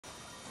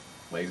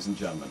ladies and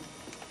gentlemen,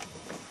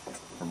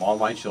 from All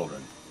My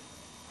Children,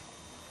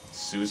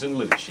 Susan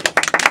Lucci.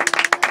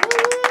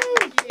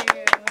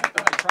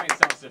 Try and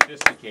sound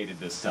sophisticated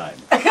this time.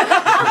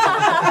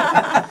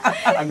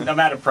 I'm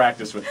out of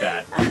practice with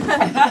that.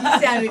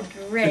 You sounded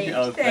great.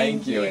 Oh,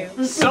 thank you.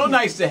 you. So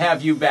nice to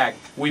have you back.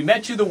 We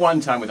met you the one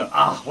time with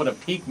what a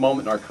peak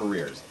moment in our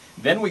careers.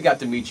 Then we got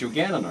to meet you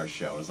again on our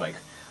show. It was like,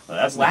 well,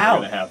 that's not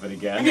going to happen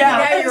again. Yeah.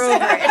 Now you're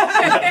over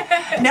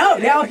it. No.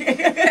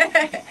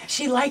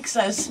 She likes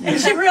us.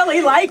 She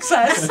really likes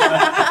us.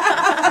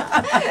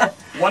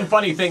 One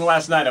funny thing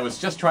last night, I was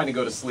just trying to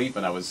go to sleep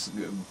and I was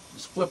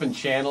flipping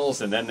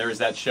channels, and then there's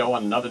that show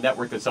on another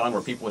network that's on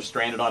where people are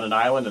stranded on an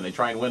island and they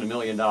try and win $1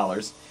 million.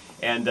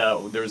 And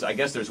I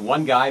guess there's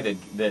one guy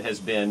that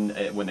has been,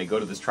 when they go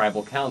to this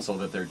tribal council,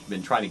 that they've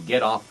been trying to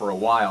get off for a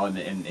while,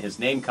 and his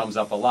name comes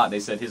up a lot. They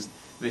said he's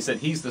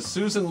the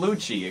Susan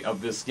Lucci of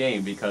this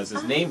game because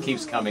his name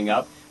keeps coming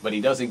up, but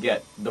he doesn't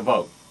get the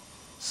vote.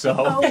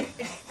 So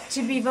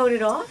to be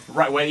voted off?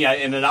 Right, well, yeah,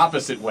 in an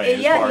opposite way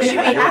as Yeah, far as you should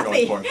what be you were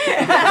happy. going for.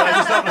 But I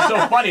just thought it was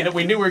so funny that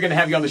we knew we were going to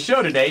have you on the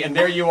show today, and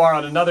there you are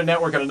on another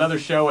network on another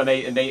show, and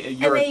they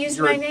use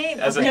my name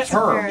as a That's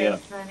term. Very Yeah.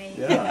 funny.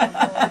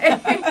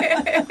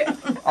 Yeah.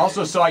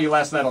 Also saw you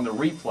last night on the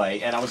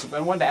replay, and I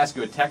wanted to ask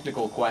you a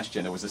technical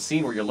question. There was a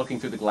scene where you're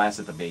looking through the glass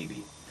at the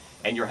baby,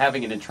 and you're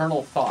having an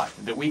internal thought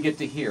that we get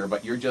to hear,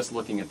 but you're just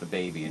looking at the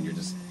baby, and you're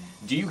just.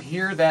 Do you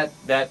hear that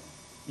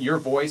your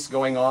voice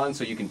going on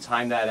so you can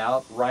time that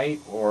out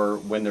right, or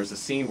when there's a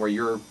scene where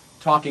you're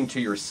talking to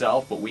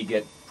yourself but we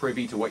get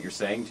privy to what you're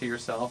saying to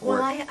yourself?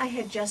 Well, I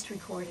had just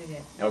recorded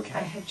it. Okay.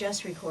 I had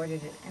just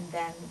recorded it, and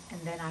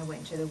then I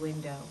went to the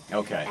window.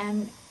 Okay.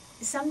 And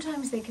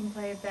sometimes they can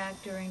play it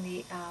back during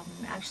the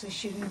actually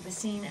shooting of the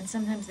scene, and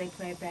sometimes they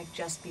play it back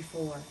just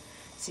before,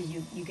 so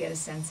you get a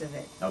sense of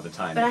it. Oh, the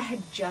time. But I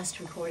had just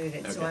recorded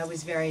it, so Okay. I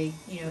was very,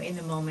 in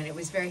the moment. It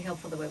was very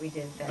helpful the way we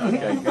did that.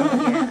 Okay,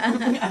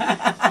 good.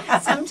 Yeah.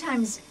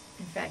 Sometimes,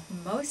 in fact,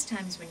 most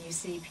times when you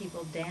see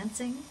people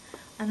dancing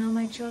on All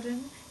My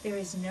Children, there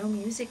is no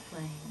music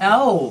playing.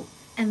 Oh.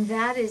 And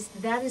that is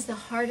the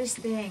hardest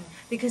thing,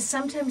 because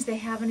sometimes they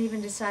haven't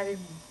even decided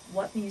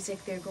what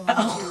music they're going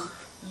to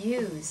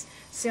use.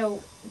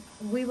 So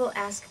we will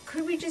ask,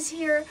 could we just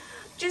hear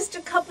just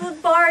a couple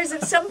of bars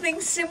of something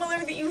similar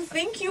that you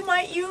think you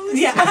might use?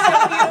 Yeah.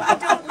 So you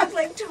don't look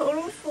like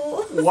total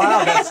fools.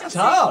 Wow, that's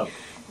tough.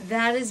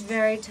 That is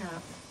very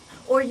tough.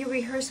 Or you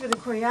rehearse with a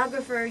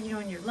choreographer,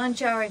 in your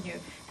lunch hour,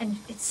 and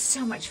it's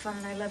so much fun,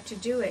 and I love to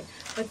do it.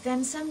 But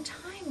then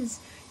sometimes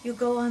you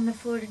go on the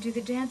floor to do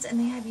the dance, and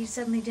they have you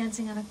suddenly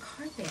dancing on a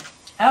carpet.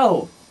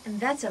 Oh. And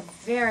that's a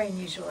very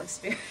unusual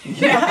experience.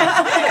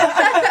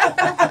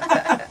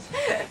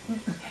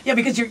 Yeah,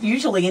 because you're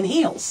usually in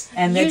heels,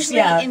 and Usually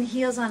it's in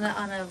heels on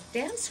a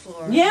dance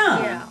floor.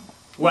 Yeah. Yeah.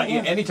 Well,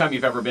 anytime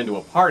you've ever been to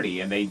a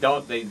party and they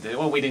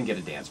well, we didn't get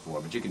a dance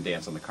floor, but you can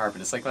dance on the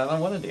carpet. It's like, well, I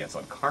don't want to dance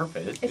on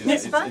carpet.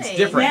 It's funny. It's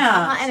different.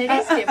 Yeah. And it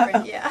is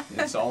different, yeah.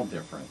 It's all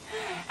different.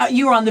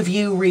 You were on The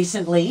View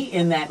recently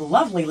in that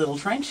lovely little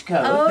trench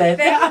coat. Oh,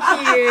 thank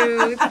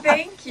you.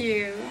 Thank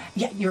you.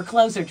 Yeah, your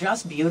clothes are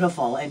just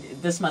beautiful, and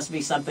this must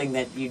be something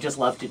that you just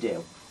love to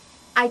do.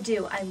 I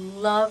do. I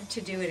love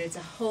to do it. It's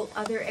a whole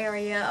other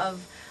area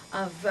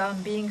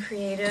of being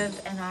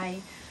creative, and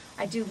I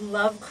do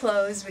love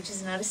clothes, which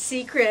is not a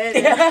secret.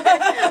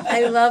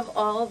 I love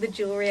all the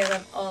jewelry. I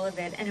love all of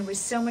it, and it was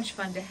so much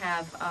fun to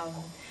have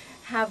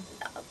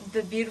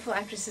the beautiful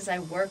actresses I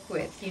work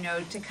with,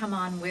 to come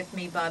on with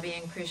me. Bobby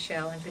and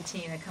Chriselle and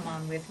Patina come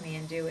on with me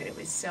and do it. It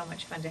was so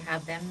much fun to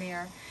have them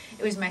there.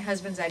 It was my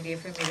husband's idea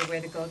for me to wear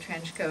the gold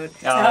trench coat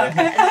and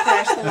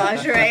flash the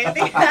lingerie.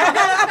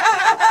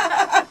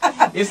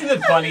 Isn't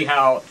it funny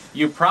how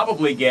you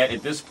probably get,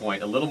 at this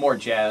point, a little more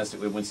jazzed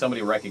when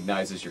somebody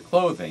recognizes your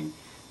clothing,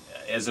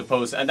 as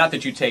opposed, and not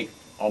that you take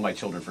All My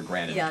Children for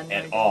granted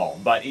at all,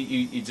 but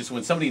you just,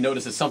 when somebody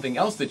notices something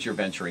else that you're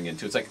venturing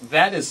into, it's like,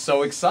 that is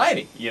so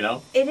exciting,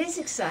 It is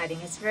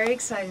exciting. It's very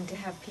exciting to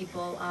have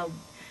people,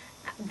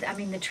 I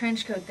mean, the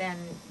trench coat then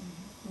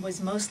was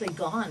mostly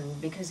gone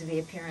because of the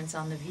appearance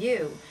on The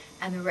View,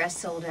 and the rest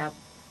sold out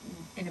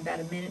in about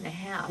a minute and a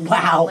half.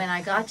 Wow. When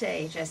I got to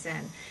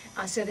HSN.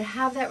 So to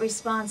have that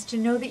response, to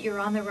know that you're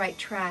on the right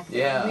track,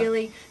 Yeah. that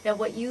really, that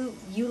what you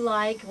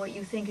like, what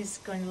you think is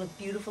going to look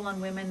beautiful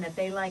on women, that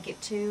they like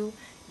it too,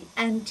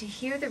 and to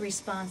hear the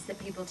response that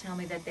people tell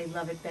me that they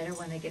love it better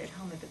when they get it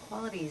home, that the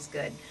quality is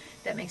good,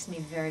 that makes me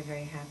very,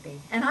 very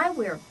happy. And I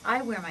wear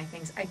my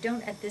things. I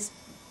don't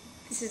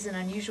this is an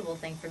unusual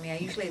thing for me. I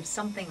usually have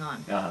something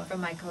on from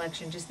my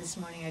collection. Just this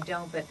morning I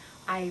don't, but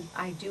I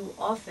do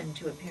often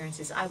to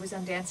appearances. I was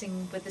on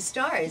Dancing with the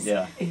Stars.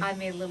 Yeah. I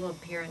made a little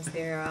appearance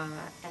there, and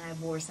I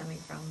wore something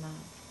from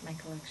my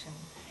collection.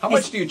 How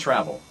much do you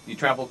travel? You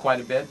travel quite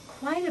a bit?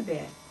 Quite a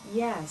bit,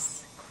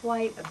 yes,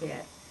 quite a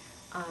bit.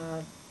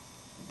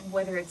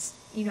 Whether it's,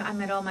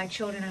 I'm at All My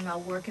Children and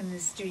I'll work in the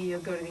studio,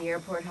 go to the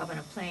airport, hop on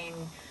a plane,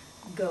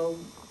 go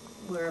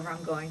wherever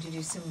I'm going to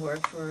do some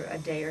work for a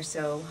day or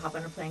so, hop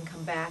on a plane,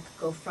 come back,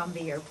 go from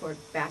the airport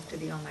back to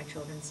the All My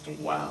Children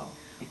studio. Wow.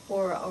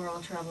 or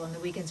I'll travel on the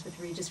weekends with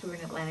Regis. We were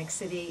in Atlantic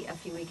City a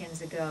few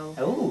weekends ago.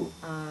 Oh.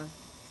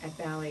 At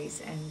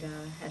Bally's, and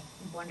had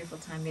a wonderful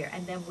time there.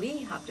 And then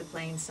we hopped a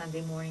plane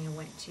Sunday morning and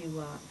went to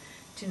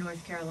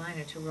North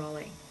Carolina, to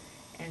Raleigh,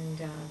 and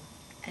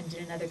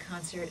did another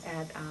concert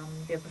at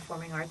their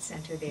Performing Arts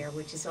Center there,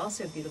 which is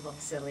also a beautiful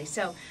facility.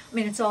 So, I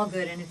mean, it's all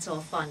good and it's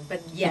all fun.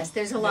 But yes,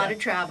 there's a lot of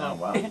travel. Oh,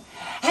 wow.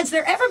 Has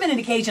there ever been an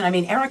occasion, I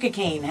mean, Erica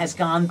Kane has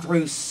gone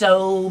through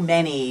so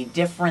many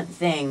different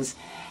things.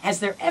 Has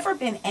there ever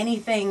been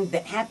anything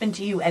that happened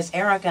to you as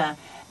Erica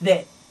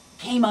that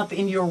came up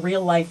in your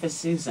real life as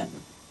Susan?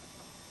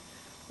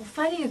 Well,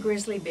 fighting a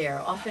grizzly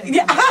bear often.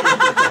 Yeah.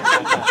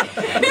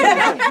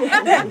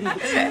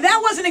 That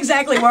wasn't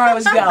exactly where I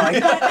was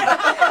going.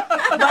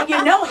 But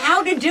you know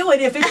how to do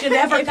it if it should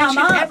ever come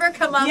up. If it should ever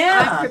come up,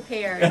 Yeah. I'm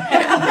prepared.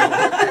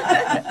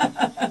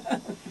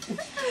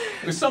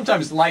 Because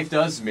sometimes life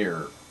does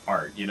mirror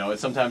art, you know.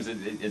 Sometimes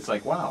it's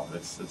like, wow,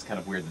 that's kind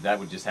of weird that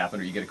would just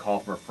happen, or you get a call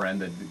from a friend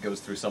that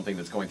goes through something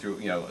that's going through,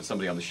 you know,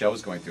 somebody on the show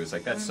is going through. It's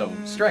like, that's so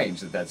strange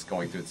that that's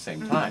going through at the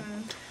same time.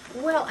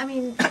 Well, I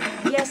mean,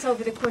 yes,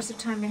 over the course of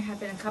time there have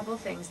been a couple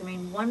of things. I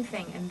mean, one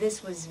thing, and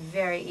this was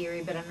very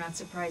eerie, but I'm not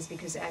surprised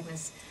because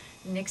Agnes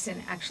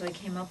Nixon actually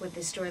came up with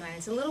this storyline.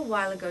 It's a little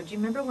while ago. Do you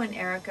remember when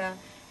Erica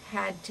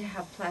had to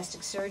have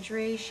plastic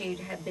surgery? She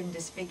had been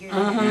disfigured in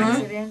an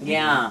accident.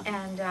 Yeah.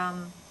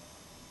 And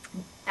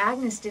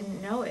Agnes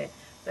didn't know it,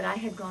 but I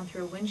had gone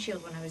through a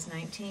windshield when I was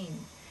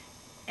 19.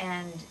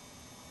 And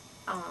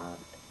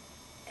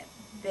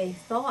they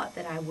thought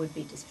that I would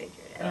be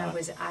disfigured. And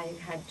I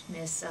had to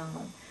miss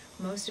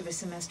most of a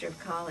semester of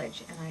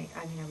college, and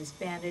I mean, I was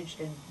bandaged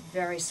and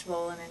very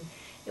swollen, and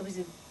it was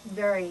a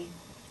very,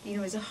 you know,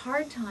 it was a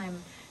hard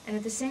time, and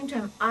at the same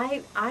time,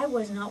 I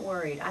was not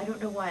worried. I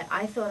don't know why.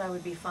 I thought I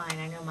would be fine.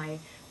 I know my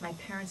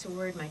parents were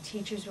worried, my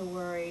teachers were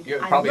worried. You're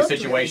probably a looked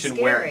situation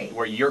really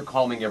where you're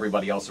calming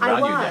everybody else around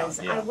you down.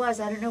 Yeah. I was.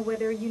 I don't know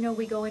whether, you know,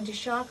 we go into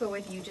shock or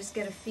whether you just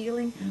get a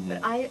feeling, but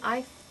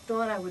I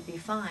thought I would be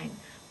fine.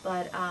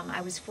 But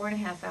I was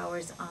 4.5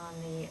 hours on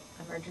the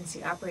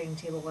emergency operating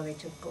table while they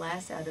took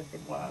glass out of the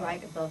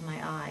right above my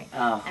eye.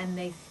 And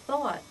they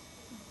thought,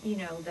 you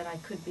know, that I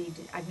could be,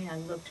 I mean, I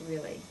looked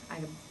really, I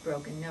had a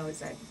broken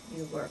nose, it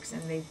works,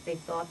 and they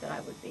thought that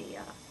I would be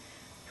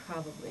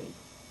probably,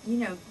 you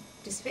know,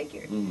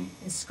 disfigured and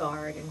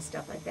scarred and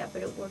stuff like that,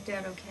 but it worked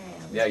out okay.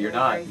 I was you're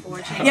not. very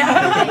fortunate.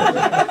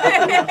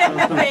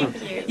 Yeah.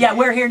 Thank you. Yeah,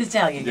 we're here to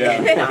tell you. Yeah.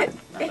 Not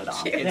at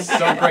all. It's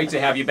so great to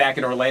have you back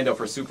in Orlando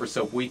for Super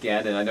Soap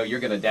Weekend, and I know you're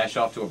going to dash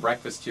off to a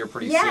breakfast here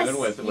pretty soon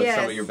with some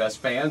of your best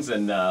fans,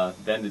 and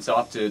then it's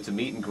off to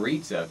meet and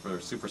greet for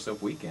Super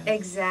Soap Weekend.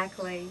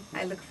 Exactly.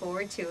 I look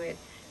forward to it.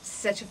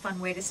 Such a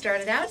fun way to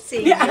start it out,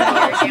 seeing you here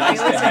again. We Nice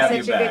to always have have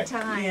you such a back. good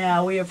time.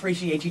 Yeah, we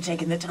appreciate you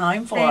taking the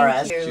time for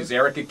Thank us. you. She's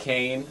Erica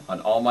Kane on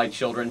All My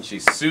Children.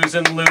 She's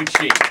Susan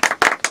Lucci.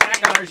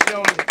 Back on our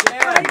show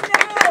again.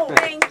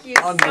 Thank you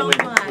so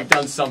Unbelievable. much. We've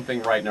done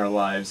something right in our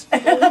lives.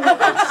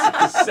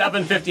 It's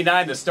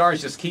 7:59. The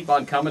stars just keep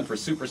on coming for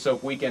Super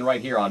Soap Weekend right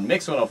here on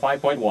Mix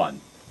 105.1.